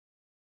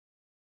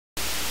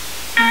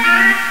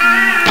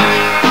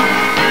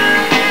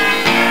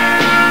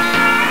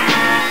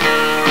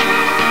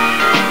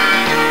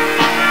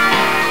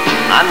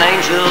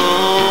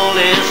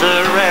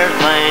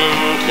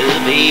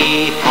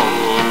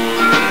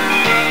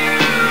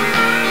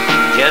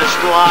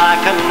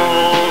like an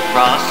old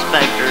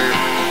prospector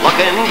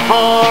looking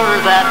for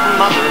that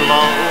mother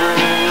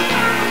lode.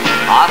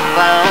 I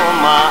found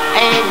my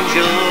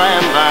angel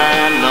and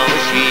I know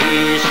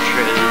she's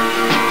true.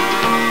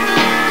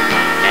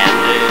 And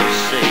if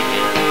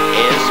seeing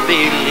is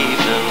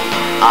believing,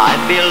 I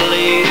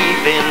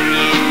believe in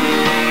you.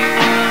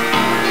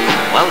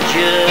 Well,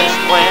 just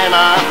when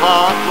I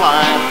thought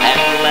life had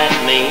let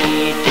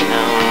me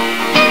down,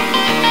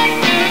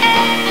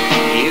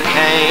 you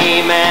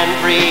came and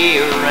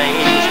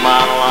rearranged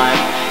my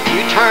life. You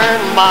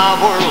turned my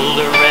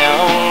world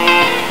around.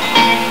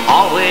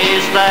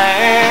 Always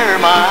there,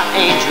 my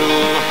angel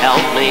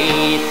helped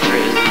me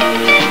through.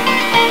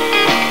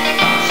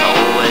 So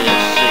if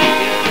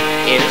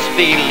seeing is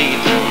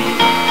believing,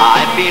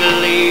 I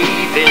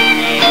believe in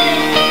you.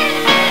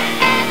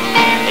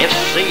 If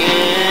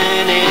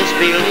seeing is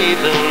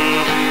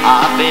believing,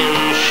 I've been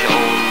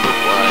shown the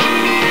way.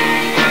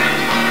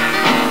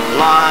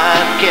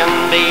 Life can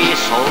be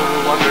so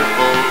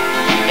wonderful,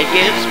 it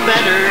gets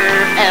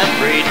better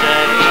every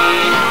day.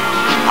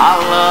 I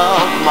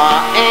love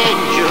my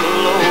angel,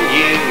 oh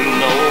you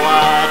know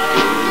I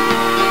do.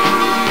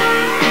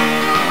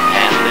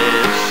 And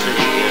if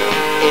seeing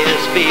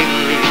is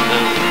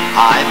believing,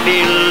 I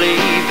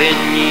believe in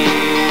you.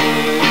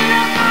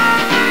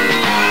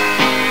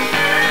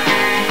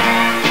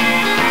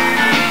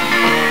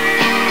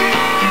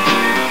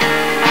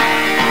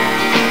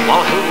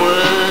 Well, who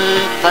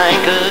would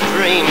think a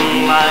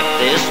dream like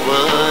this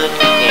would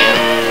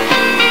end?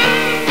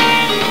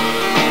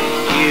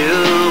 You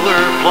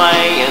were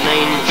playing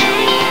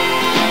angel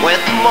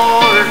with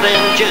more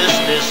than just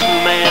this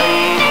man.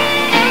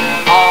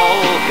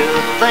 All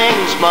good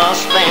things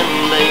must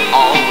end, they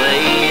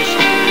always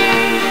do.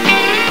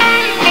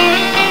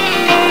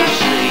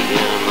 Seeing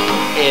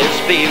is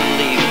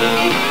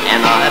believing,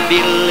 and I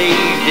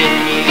believed in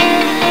you.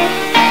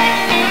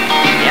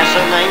 Yes,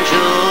 an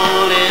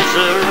angel is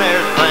a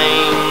rare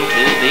thing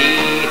to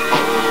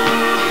behold.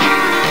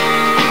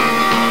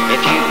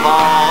 If you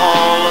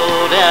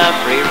followed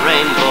every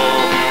rainbow,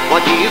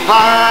 would you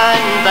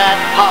find that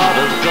pot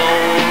of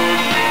gold?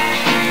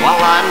 Well,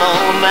 I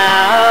know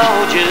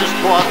now just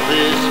what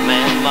this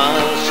man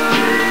must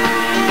do.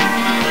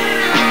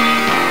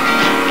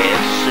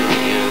 If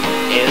seeing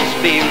is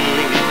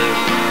believing,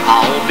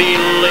 I'll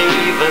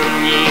believe in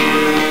you.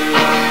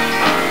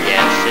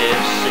 Yes,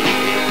 if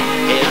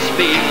seeing is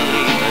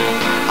believing,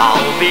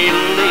 I'll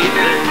believe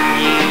in you.